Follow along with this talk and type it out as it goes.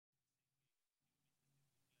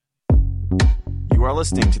You are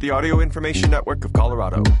listening to the Audio Information Network of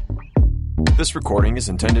Colorado. This recording is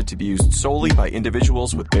intended to be used solely by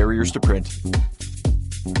individuals with barriers to print.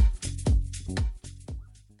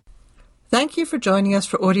 Thank you for joining us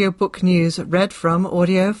for Audiobook News, read from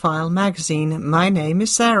AudioFile magazine. My name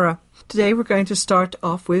is Sarah. Today we're going to start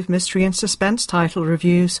off with mystery and suspense title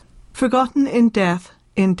reviews. Forgotten in Death,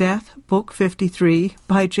 Book 53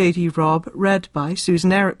 by J.D. Robb, read by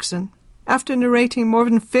Susan Erickson. After narrating more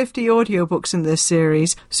than 50 audiobooks in this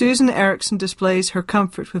series, Susan Erickson displays her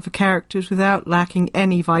comfort with the characters without lacking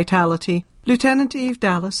any vitality. Lieutenant Eve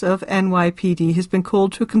Dallas of NYPD has been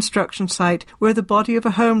called to a construction site where the body of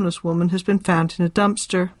a homeless woman has been found in a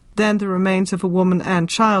dumpster. Then the remains of a woman and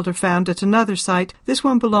child are found at another site, this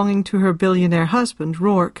one belonging to her billionaire husband,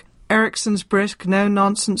 Rourke. Erickson's brisk,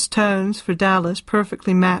 no-nonsense tones for Dallas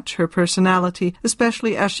perfectly match her personality,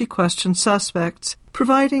 especially as she questions suspects.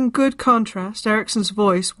 Providing good contrast, Erickson's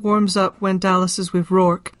voice warms up when Dallas is with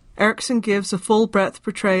Rourke. Erickson gives a full-breadth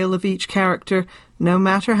portrayal of each character, no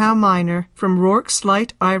matter how minor, from Rourke's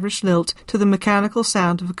slight Irish lilt to the mechanical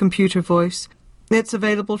sound of a computer voice. It's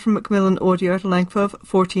available from Macmillan Audio at a length of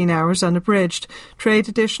 14 hours unabridged. Trade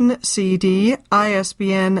edition CD,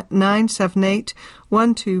 ISBN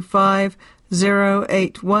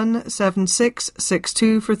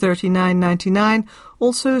 978-125-0817662 for $39.99,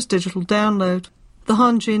 also as digital download. The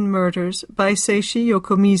Honjin Murders by Seishi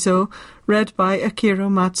Yokomizo, read by Akira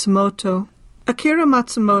Matsumoto. Akira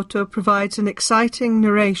Matsumoto provides an exciting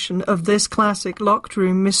narration of this classic locked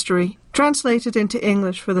room mystery. Translated into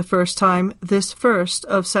English for the first time, this first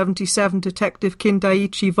of 77 Detective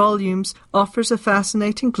Kindaichi volumes offers a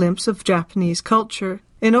fascinating glimpse of Japanese culture.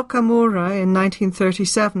 In Okamura in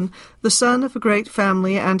 1937, the son of a great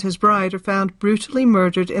family and his bride are found brutally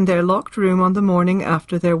murdered in their locked room on the morning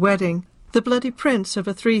after their wedding. The bloody prints of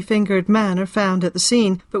a three-fingered man are found at the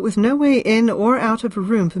scene, but with no way in or out of a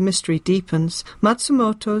room the mystery deepens.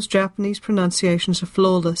 Matsumoto's Japanese pronunciations are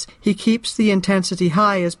flawless. He keeps the intensity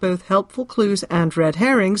high as both helpful clues and red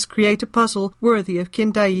herrings create a puzzle worthy of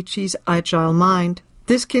Kindaichi's agile mind.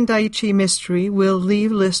 This Kindaichi mystery will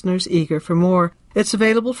leave listeners eager for more. It's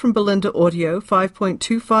available from Belinda Audio,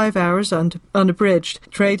 5.25 hours unabridged.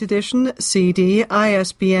 Trade edition, CD,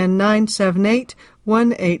 ISBN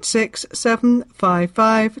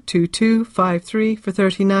 978-186-755-2253 for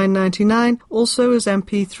 $39.99, also as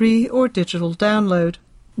MP3 or digital download.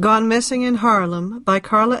 Gone Missing in Harlem by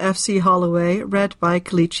Carla F.C. Holloway, read by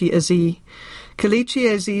Kelechi Aziz.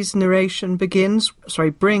 Kelechi Aziz's narration brings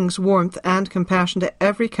warmth and compassion to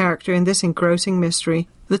every character in this engrossing mystery.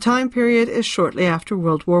 The time period is shortly after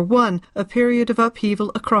World War I, a period of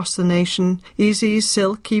upheaval across the nation. Aziz's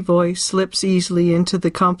silky voice slips easily into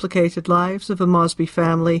the complicated lives of a Mosby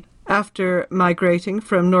family. After migrating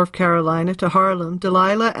from North Carolina to Harlem,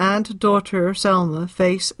 Delilah and daughter Selma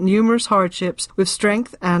face numerous hardships with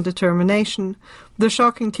strength and determination. The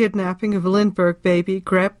shocking kidnapping of a Lindbergh baby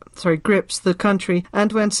grips the country,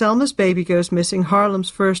 and when Selma's baby goes missing,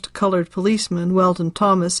 Harlem's first colored policeman, Weldon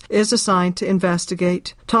Thomas, is assigned to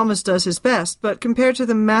investigate. Thomas does his best, but compared to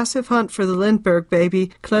the massive hunt for the Lindbergh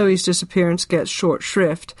baby, Chloe's disappearance gets short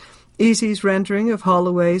shrift. Easy's rendering of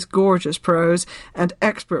Holloway's gorgeous prose and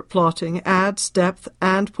expert plotting adds depth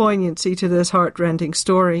and poignancy to this heart-rending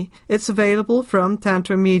story. It's available from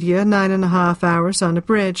Tantra Media, 9.5 hours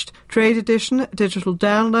unabridged. Trade edition, digital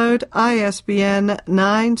download, ISBN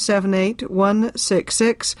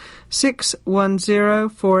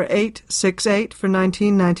 978-166-6104868 for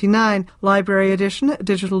 $19.99. Library edition,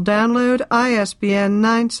 digital download, ISBN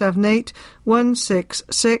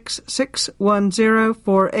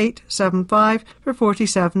 978-166-6104875 for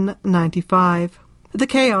 $47.95. The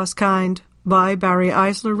Chaos Kind by Barry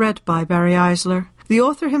Eisler, read by Barry Eisler. The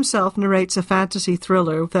author himself narrates a fantasy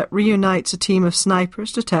thriller that reunites a team of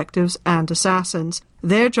snipers, detectives, and assassins.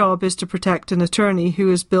 Their job is to protect an attorney who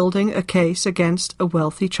is building a case against a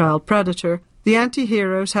wealthy child predator. The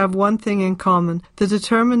anti-heroes have one thing in common, the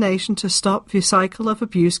determination to stop the cycle of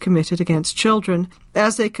abuse committed against children.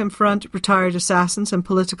 As they confront retired assassins and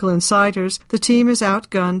political insiders, the team is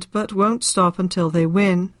outgunned but won't stop until they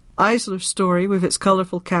win. Eisler's story, with its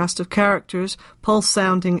colourful cast of characters,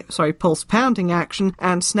 pulse-pounding action,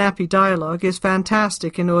 and snappy dialogue, is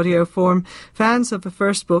fantastic in audio form. Fans of the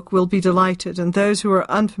first book will be delighted, and those who are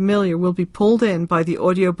unfamiliar will be pulled in by the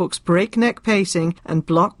audiobook's breakneck pacing and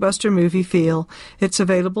blockbuster movie feel. It's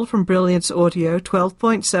available from Brilliance Audio,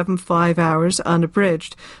 12.75 hours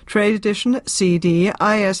unabridged. Trade edition, CD,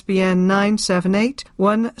 ISBN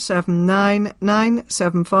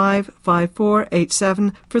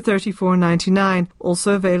 978-179-975-5487 for $34.99,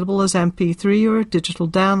 also available as MP3 or digital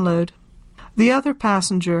download. The Other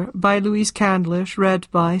Passenger by Louise Candlish, read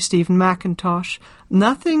by Stephen Mackintosh.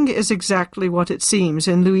 Nothing is exactly what it seems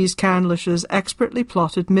in Louise Candlish's expertly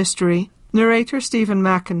plotted mystery. Narrator Stephen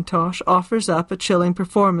Mackintosh offers up a chilling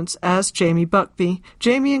performance as Jamie Buckby.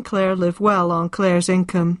 Jamie and Claire live well on Claire's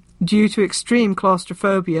income. Due to extreme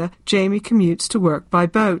claustrophobia, Jamie commutes to work by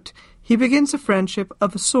boat. He begins a friendship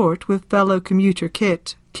of a sort with fellow commuter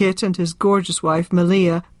Kit. Kit and his gorgeous wife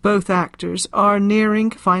Malia, both actors, are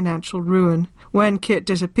nearing financial ruin. When Kit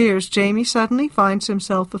disappears, Jamie suddenly finds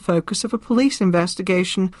himself the focus of a police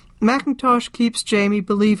investigation. Mackintosh keeps Jamie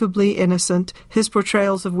believably innocent. His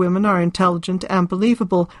portrayals of women are intelligent and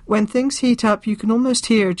believable. When things heat up, you can almost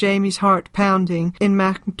hear Jamie's heart pounding in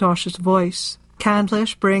Mackintosh's voice.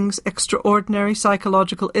 Candlish brings extraordinary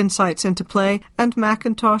psychological insights into play, and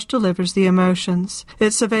Mackintosh delivers the emotions.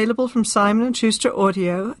 It's available from Simon & Schuster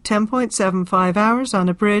Audio, 10.75 hours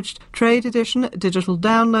unabridged, trade edition, digital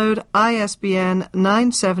download, ISBN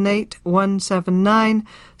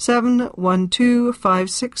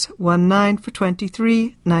 978-179-712-5619 for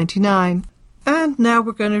 $23.99. And now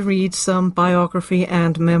we're going to read some biography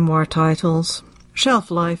and memoir titles.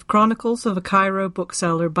 Shelf Life, Chronicles of a Cairo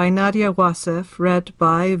Bookseller by Nadia Wassef, read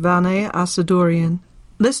by Vaneh Assadourian.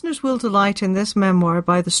 Listeners will delight in this memoir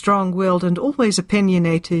by the strong-willed and always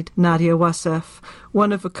opinionated Nadia Wassef,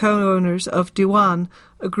 one of the co-owners of Diwan,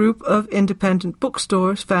 a group of independent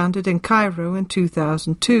bookstores founded in Cairo in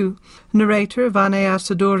 2002. Narrator Vaneh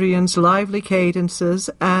Assadourian's lively cadences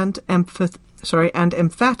and emphatic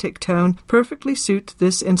tone perfectly suit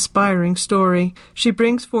this inspiring story. She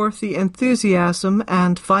brings forth the enthusiasm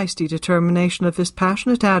and feisty determination of this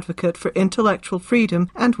passionate advocate for intellectual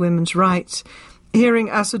freedom and women's rights. Hearing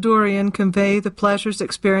Assadourian convey the pleasures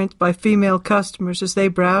experienced by female customers as they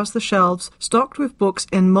browse the shelves stocked with books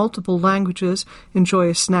in multiple languages, enjoy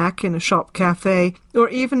a snack in a shop cafe, or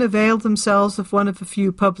even avail themselves of one of the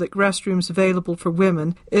few public restrooms available for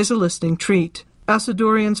women is a listening treat.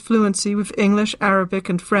 Assadourian's fluency with English, Arabic,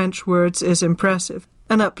 and French words is impressive.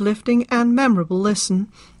 An uplifting and memorable listen.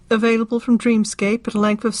 Available from Dreamscape at a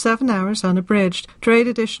length of 7 hours unabridged. Trade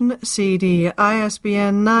edition CD,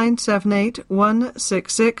 ISBN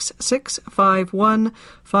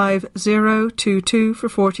 978-166-651-5022 for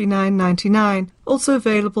 $49.99. Also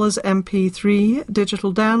available as MP3,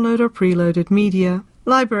 digital download, or preloaded media.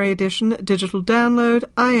 Library edition, digital download,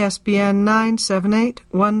 ISBN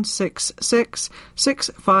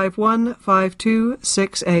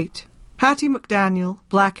 978-166-651-5268. Hattie McDaniel,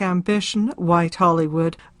 Black Ambition, White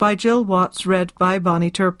Hollywood, by Jill Watts, read by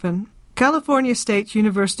Bonnie Turpin. California State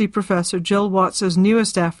University professor Jill Watts'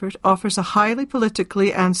 newest effort offers a highly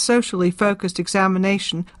politically and socially focused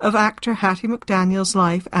examination of actor Hattie McDaniel's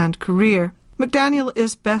life and career. McDaniel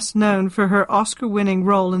is best known for her Oscar-winning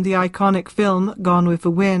role in the iconic film Gone with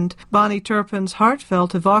the Wind. Bonnie Turpin's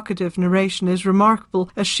heartfelt, evocative narration is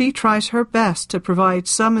remarkable as she tries her best to provide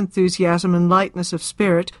some enthusiasm and lightness of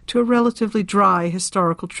spirit to a relatively dry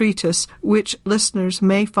historical treatise, which listeners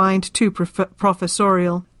may find too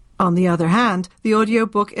professorial. On the other hand, the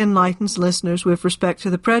audiobook enlightens listeners with respect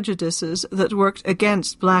to the prejudices that worked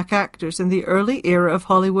against black actors in the early era of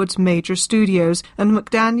Hollywood's major studios and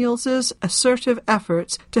McDaniel's assertive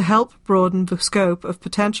efforts to help broaden the scope of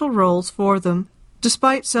potential roles for them.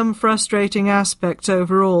 Despite some frustrating aspects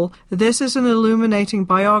overall, this is an illuminating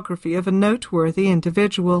biography of a noteworthy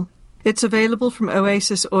individual. It's available from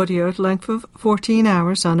Oasis Audio at length of 14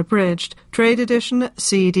 hours unabridged. Trade edition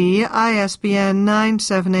CD, ISBN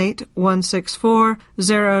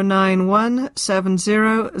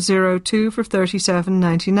 978-164-091-7002 for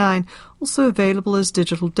 $37.99. Also available as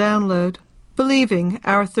digital download. Believing,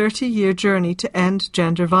 Our 30-Year Journey to End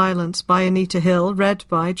Gender Violence by Anita Hill, read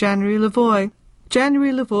by January Lavoie.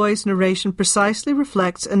 January Lavoie's narration precisely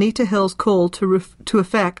reflects Anita Hill's call to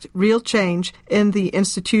effect real change in the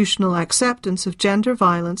institutional acceptance of gender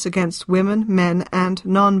violence against women, men, and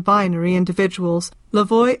non-binary individuals.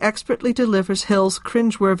 Lavoie expertly delivers Hill's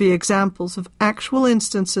cringeworthy examples of actual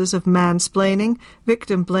instances of mansplaining,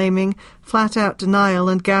 victim-blaming, flat-out denial,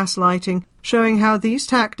 and gaslighting, showing how these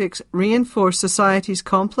tactics reinforce society's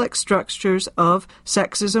complex structures of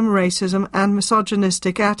sexism, racism, and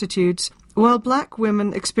misogynistic attitudes. While black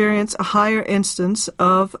women experience a higher instance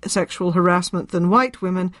of sexual harassment than white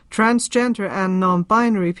women, transgender and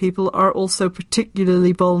non-binary people are also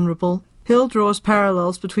particularly vulnerable. Hill draws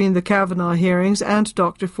parallels between the Kavanaugh hearings and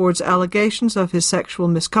Dr. Ford's allegations of his sexual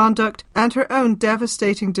misconduct and her own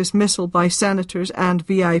devastating dismissal by senators and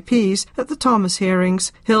VIPs at the Thomas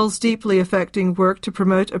hearings. Hill's deeply affecting work to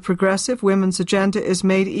promote a progressive women's agenda is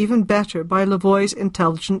made even better by Lavoie's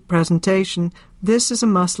intelligent presentation. This is a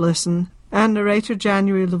must-listen. And narrator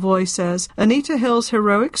January Lavoie says, Anita Hill's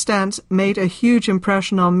heroic stance made a huge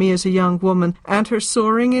impression on me as a young woman, and her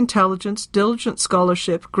soaring intelligence, diligent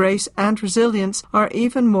scholarship, grace, and resilience are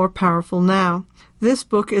even more powerful now. This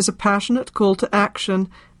book is a passionate call to action,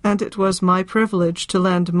 and it was my privilege to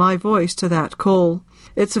lend my voice to that call.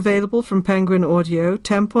 It's available from Penguin Audio,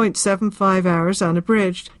 10.75 hours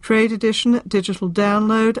unabridged. Trade edition, digital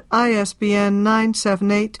download, ISBN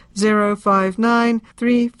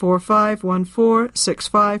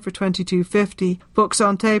 978-059-3451465 for $22.50. Books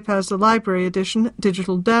on Tape has the library edition,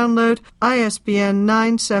 digital download, ISBN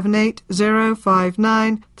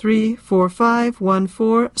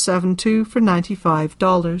 978-059-3451472 for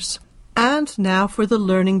 $95. And now for the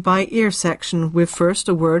Learning by Ear section, with first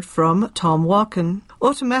a word from Tom Walken.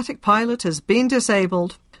 Automatic Pilot has been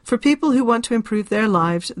disabled. For people who want to improve their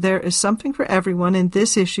lives, there is something for everyone in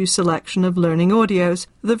this issue's selection of learning audios.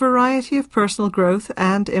 The variety of personal growth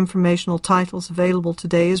and informational titles available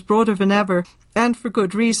today is broader than ever, and for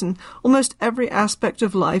good reason. Almost every aspect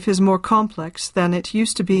of life is more complex than it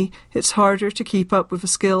used to be. It's harder to keep up with the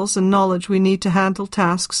skills and knowledge we need to handle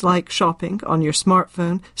tasks like shopping on your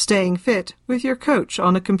smartphone, staying fit with your coach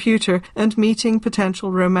on a computer, and meeting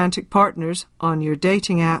potential romantic partners on your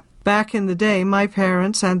dating app. Back in the day, my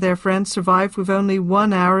parents and their friends survived with only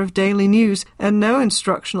 1 hour of daily news and no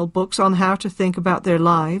instructional books on how to think about their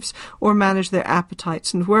lives or manage their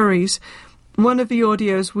appetites and worries. One of the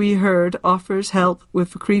audios we heard offers help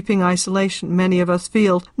with the creeping isolation many of us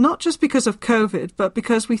feel, not just because of COVID, but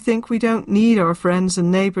because we think we don't need our friends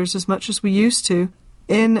and neighbors as much as we used to.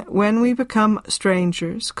 In When We Become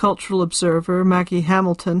Strangers, cultural observer Maggie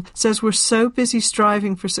Hamilton says we're so busy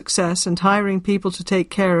striving for success and hiring people to take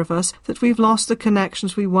care of us that we've lost the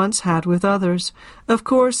connections we once had with others. Of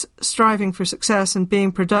course, striving for success and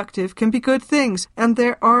being productive can be good things, and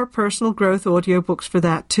there are personal growth audiobooks for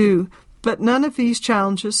that too. But none of these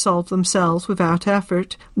challenges solve themselves without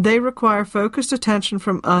effort. They require focused attention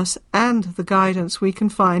from us and the guidance we can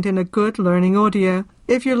find in a good learning audio.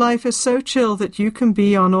 If your life is so chill that you can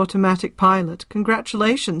be on automatic pilot,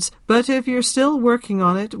 congratulations. But if you're still working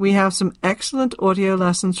on it, we have some excellent audio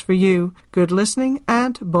lessons for you. Good listening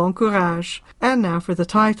and bon courage. And now for the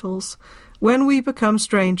titles. When We Become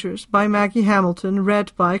Strangers by Maggie Hamilton,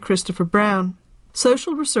 read by Christopher Brown.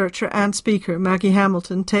 Social researcher and speaker Maggie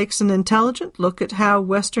Hamilton takes an intelligent look at how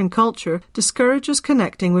Western culture discourages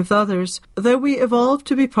connecting with others. Though we evolved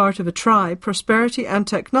to be part of a tribe, prosperity and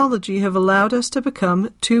technology have allowed us to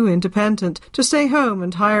become too independent, to stay home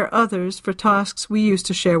and hire others for tasks we used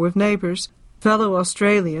to share with neighbours. Fellow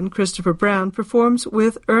Australian Christopher Brown performs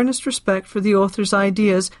with earnest respect for the author's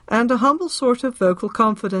ideas and a humble sort of vocal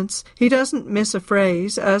confidence. He doesn't miss a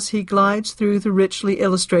phrase as he glides through the richly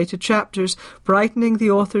illustrated chapters, brightening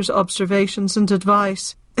the author's observations and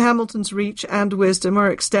advice. Hamilton's reach and wisdom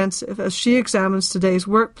are extensive as she examines today's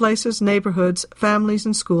workplaces, neighbourhoods, families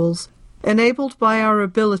and schools. Enabled by our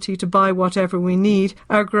ability to buy whatever we need,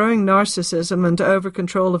 our growing narcissism and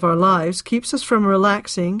over-control of our lives keeps us from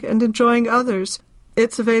relaxing and enjoying others.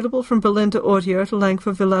 It's available from Belinda Audio at a length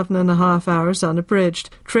of 11.5 hours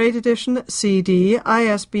unabridged. Trade edition CD,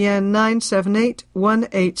 ISBN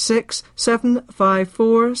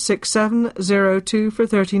 978-186-754-6702 for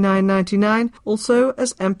 $39.99, also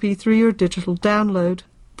as MP3 or digital download.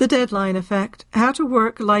 The Deadline Effect, How to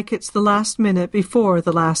Work Like It's the Last Minute Before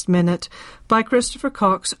the Last Minute, by Christopher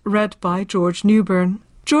Cox, read by George Newbern.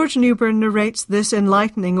 George Newbern narrates this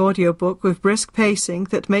enlightening audiobook with brisk pacing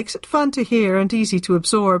that makes it fun to hear and easy to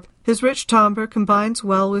absorb. His rich timbre combines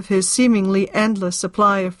well with his seemingly endless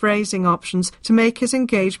supply of phrasing options to make his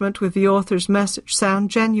engagement with the author's message sound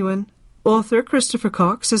genuine. Author Christopher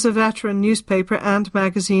Cox is a veteran newspaper and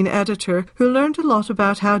magazine editor who learned a lot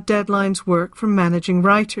about how deadlines work from managing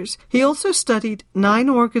writers. He also studied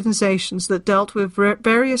 9 organizations that dealt with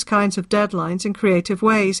various kinds of deadlines in creative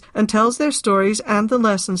ways and tells their stories and the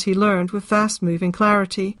lessons he learned with fast-moving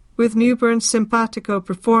clarity. With Newbern's simpatico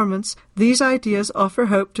performance, these ideas offer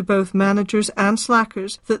hope to both managers and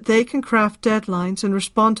slackers that they can craft deadlines and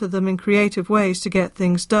respond to them in creative ways to get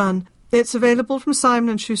things done. It's available from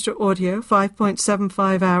Simon & Schuster Audio,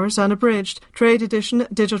 5.75 hours unabridged. Trade edition,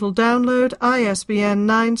 digital download, ISBN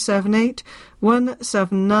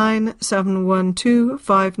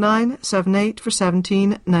 978-179-712-5978 for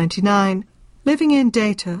 $17.99. Living in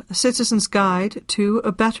Data, A Citizen's Guide to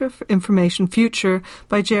a Better Information Future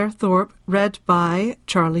by Jer Thorpe, read by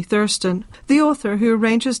Charlie Thurston. The author, who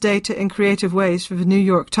arranges data in creative ways for the New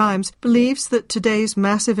York Times, believes that today's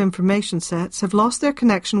massive information sets have lost their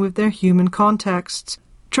connection with their human contexts.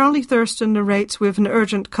 Charlie Thurston narrates with an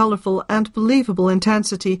urgent, colourful and believable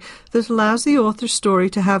intensity that allows the author's story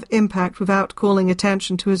to have impact without calling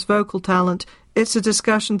attention to his vocal talent. It's a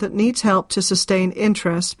discussion that needs help to sustain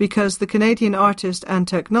interest because the Canadian artist and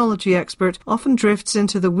technology expert often drifts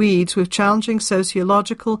into the weeds with challenging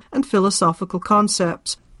sociological and philosophical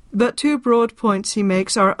concepts. But two broad points he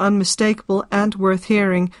makes are unmistakable and worth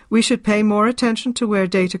hearing. We should pay more attention to where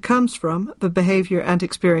data comes from, the behaviour and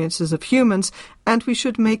experiences of humans, and we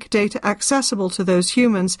should make data accessible to those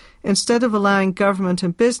humans instead of allowing government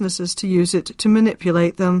and businesses to use it to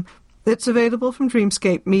manipulate them. It's available from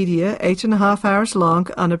Dreamscape Media, 8.5 hours long,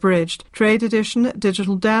 unabridged. Trade edition,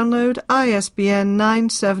 digital download, ISBN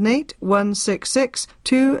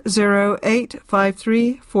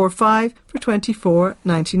 978-166-208-5345 for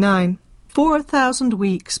 $24.99. 4,000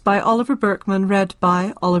 Weeks by Oliver Burkeman, read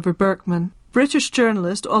by Oliver Burkeman. British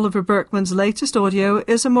journalist Oliver Burkeman's latest audio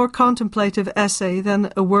is a more contemplative essay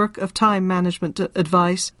than a work of time management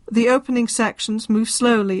advice. The opening sections move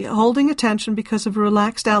slowly, holding attention because of the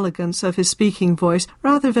relaxed elegance of his speaking voice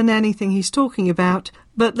rather than anything he's talking about.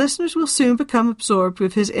 But listeners will soon become absorbed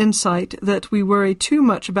with his insight that we worry too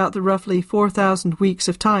much about the roughly 4,000 weeks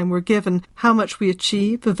of time we're given, how much we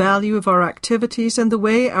achieve, the value of our activities, and the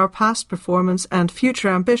way our past performance and future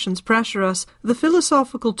ambitions pressure us. The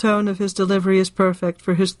philosophical tone of his delivery is perfect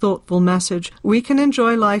for his thoughtful message. We can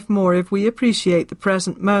enjoy life more if we appreciate the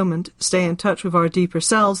present moment, stay in touch with our deeper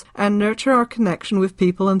selves, and nurture our connection with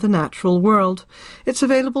people and the natural world. It's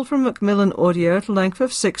available from Macmillan Audio at a length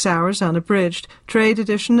of 6 hours unabridged. Trade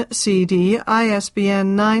edition CD,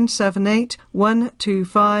 ISBN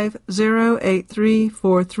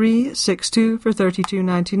 978-125-0834362 for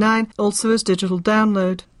 $32.99, also as digital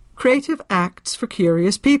download. Creative Acts for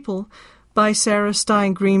Curious People by Sarah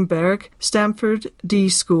Stein Greenberg, Stanford D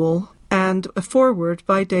School, and a foreword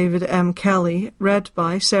by David M. Kelly, read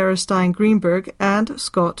by Sarah Stein Greenberg and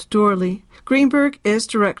Scott Dorley. Greenberg is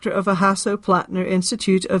director of a Hasso-Plattner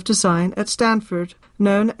Institute of Design at Stanford,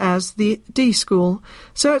 known as the D School,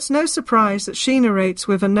 so it's no surprise that she narrates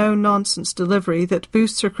with a no-nonsense delivery that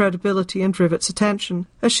boosts her credibility and rivets attention.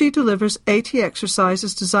 As she delivers 80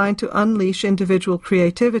 exercises designed to unleash individual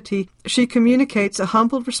creativity, she communicates a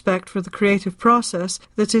humble respect for the creative process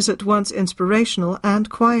that is at once inspirational and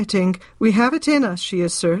quieting. We have it in us, she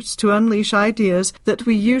asserts, to unleash ideas that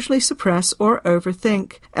we usually suppress or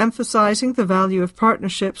overthink. Emphasizing the value of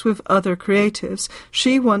partnerships with other creatives,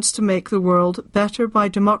 she wants to make the world better by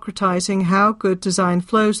democratizing how good design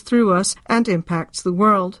flows through us and impacts the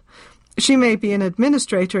world. She may be an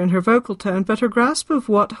administrator in her vocal tone, but her grasp of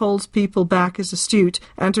what holds people back is astute,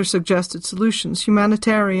 and her suggested solutions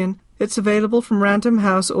humanitarian. It's available from Random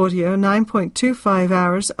House Audio, 9.25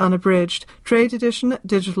 hours unabridged. Trade edition,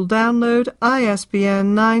 digital download,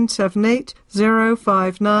 ISBN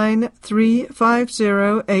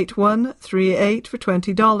 978-059-3508138 for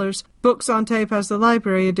 $20. Books on Tape has the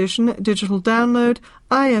library edition, digital download,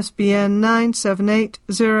 ISBN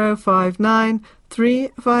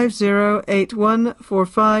 978-059-3508145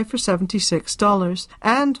 for $76.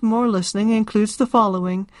 And more listening includes the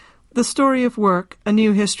following: The Story of Work, A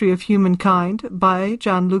New History of Humankind by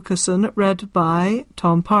Jan Lucassen, read by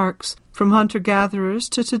Tom Parks. From Hunter-Gatherers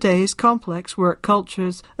to Today's Complex Work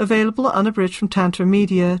Cultures, available unabridged from Tantra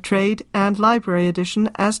Media, trade and library edition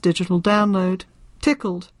as digital download.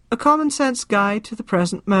 Tickled, A Common Sense Guide to the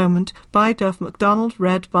Present Moment by Duff MacDonald,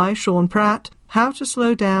 read by Sean Pratt. How to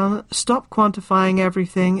Slow Down, Stop Quantifying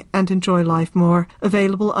Everything, and Enjoy Life More,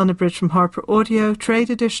 available unabridged from Harper Audio, trade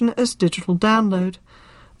edition as digital download.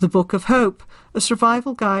 The Book of Hope, A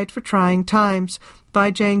Survival Guide for Trying Times, by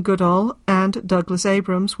Jane Goodall and Douglas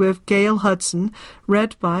Abrams, with Gail Hudson,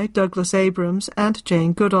 read by Douglas Abrams and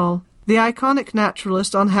Jane Goodall. The Iconic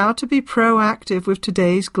Naturalist on How to Be Proactive with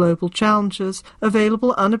Today's Global Challenges,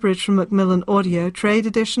 available unabridged from Macmillan Audio, trade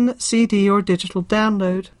edition, CD or digital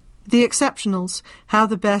download. The Exceptionals, How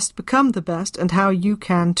the Best Become the Best and How You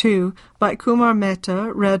Can Too, by Kumar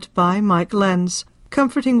Mehta, read by Mike Lenz.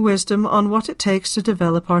 Comforting Wisdom on What It Takes to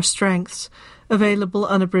Develop Our Strengths, available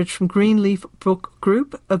unabridged from Greenleaf Book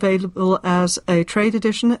Group, available as a trade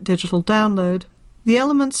edition, digital download. The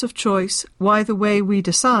Elements of Choice, Why the Way We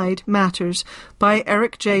Decide Matters, by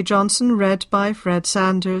Eric J. Johnson, read by Fred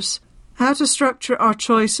Sanders. How to Structure Our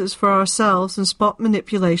Choices for Ourselves and Spot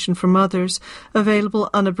Manipulation from Others, available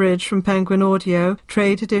unabridged from Penguin Audio,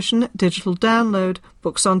 trade edition, digital download.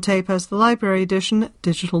 Books on Tape has the library edition,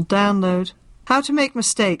 digital download. How to Make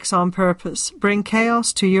Mistakes on Purpose, Bring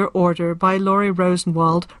Chaos to Your Order by Laurie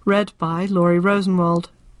Rosenwald, read by Laurie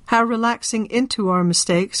Rosenwald. How relaxing into our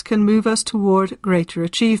mistakes can move us toward greater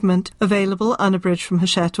achievement. Available unabridged from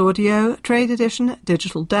Hachette Audio, Trade Edition,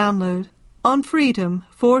 digital download. On Freedom,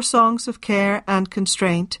 4 Songs of Care and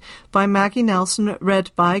Constraint by Maggie Nelson,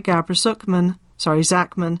 read by Gabra Zachman.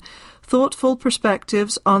 Thoughtful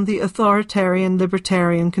perspectives on the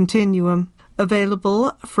authoritarian-libertarian continuum.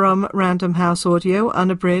 Available from Random House Audio,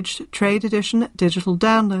 unabridged, Trade Edition, digital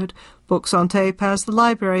download. Books on Tape has the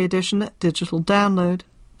Library Edition, digital download.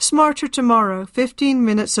 Smarter Tomorrow, 15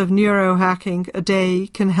 minutes of neurohacking a day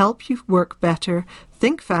can help you work better,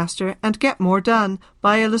 think faster, and get more done,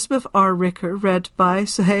 by Elizabeth R. Ricker, read by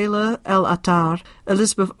Suhaila El-Attar,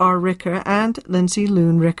 Elizabeth R. Ricker, and Lindsay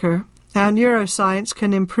Loon Ricker. How neuroscience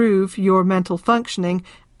can improve your mental functioning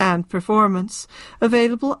and performance.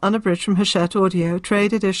 Available unabridged from Hachette Audio,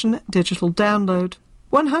 Trade Edition, digital download.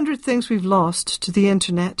 100 Things We've Lost to the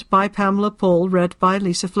Internet by Pamela Paul, read by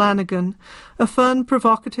Lisa Flanagan. A fun,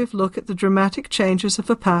 provocative look at the dramatic changes of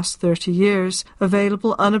the past 30 years.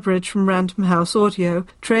 Available unabridged from Random House Audio,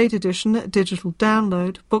 Trade Edition, digital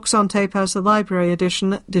download. Books on Tape has the Library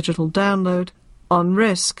Edition, digital download. On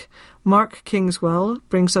Risk, Mark Kingswell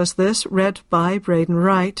brings us this, read by Braden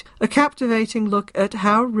Wright, a captivating look at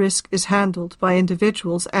how risk is handled by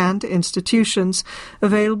individuals and institutions,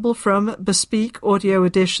 available from Bespeak Audio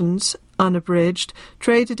Editions, unabridged,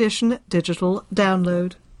 Trade Edition, digital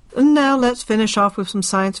download. And now let's finish off with some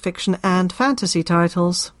science fiction and fantasy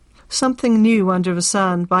titles. Something New Under the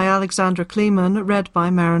Sun by Alexandra Kleeman, read by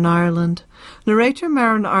Maren Ireland. Narrator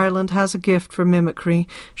Maren Ireland has a gift for mimicry.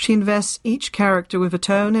 She invests each character with a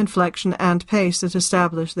tone, inflection, and pace that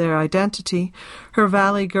establish their identity. Her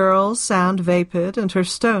valley girls sound vapid and her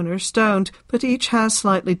stoner stoned, but each has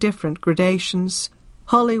slightly different gradations.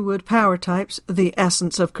 Hollywood power types, the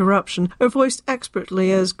essence of corruption, are voiced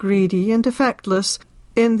expertly as greedy and defectless.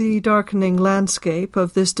 In the darkening landscape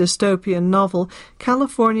of this dystopian novel,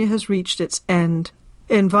 California has reached its end.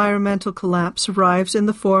 Environmental collapse arrives in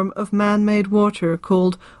the form of man-made water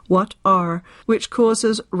called What Are, which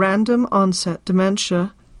causes random onset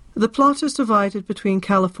dementia. The plot is divided between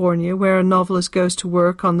California, where a novelist goes to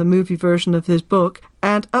work on the movie version of his book,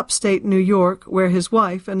 and upstate New York, where his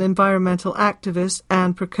wife, an environmental activist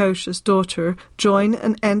and precocious daughter, join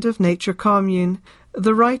an end-of-nature commune.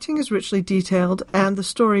 The writing is richly detailed and the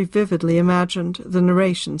story vividly imagined. The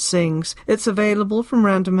narration sings. It's available from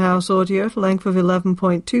Random House Audio at a length of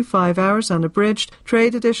 11.25 hours unabridged.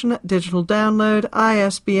 Trade Edition, digital download,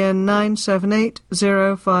 ISBN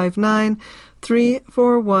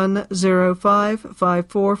 978-059-3410554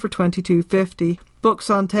 for $22.50. Books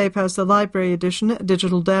on Tape has the Library Edition,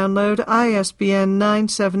 digital download, ISBN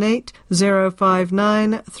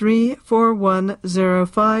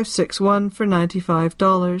 978-059-3410561 for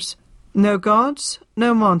 $95. No Gods,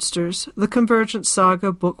 No Monsters, The Convergence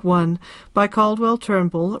Saga, Book 1, by Caldwell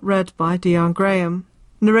Turnbull, read by Dion Graham.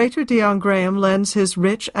 Narrator Dion Graham lends his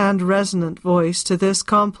rich and resonant voice to this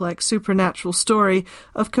complex supernatural story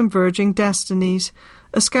of converging destinies.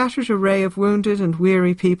 A scattered array of wounded and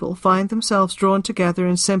weary people find themselves drawn together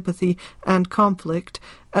in sympathy and conflict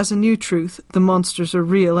as a new truth, the monsters are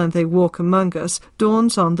real and they walk among us,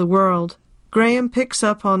 dawns on the world. Graham picks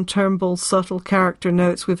up on Turnbull's subtle character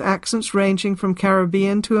notes with accents ranging from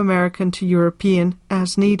Caribbean to American to European,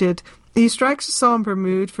 as needed. He strikes a somber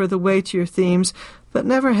mood for the weightier themes, but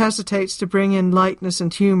never hesitates to bring in lightness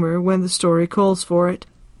and humor when the story calls for it.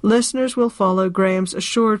 Listeners will follow Graham's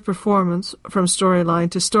assured performance from storyline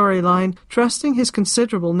to storyline, trusting his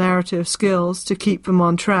considerable narrative skills to keep them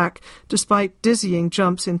on track, despite dizzying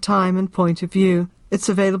jumps in time and point of view. It's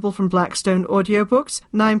available from Blackstone Audiobooks,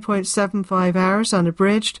 9.75 hours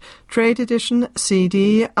unabridged, Trade Edition,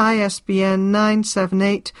 CD, ISBN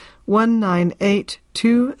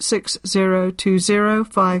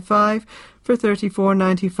 978-198-2602055 for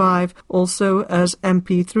 $34.95, also as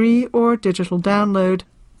MP3 or digital download.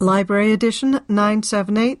 Library Edition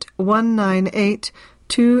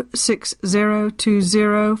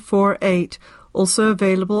 978-198-2602048, also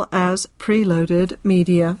available as preloaded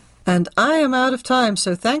media. And I am out of time,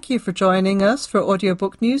 so thank you for joining us for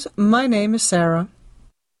Audiobook News. My name is Sarah.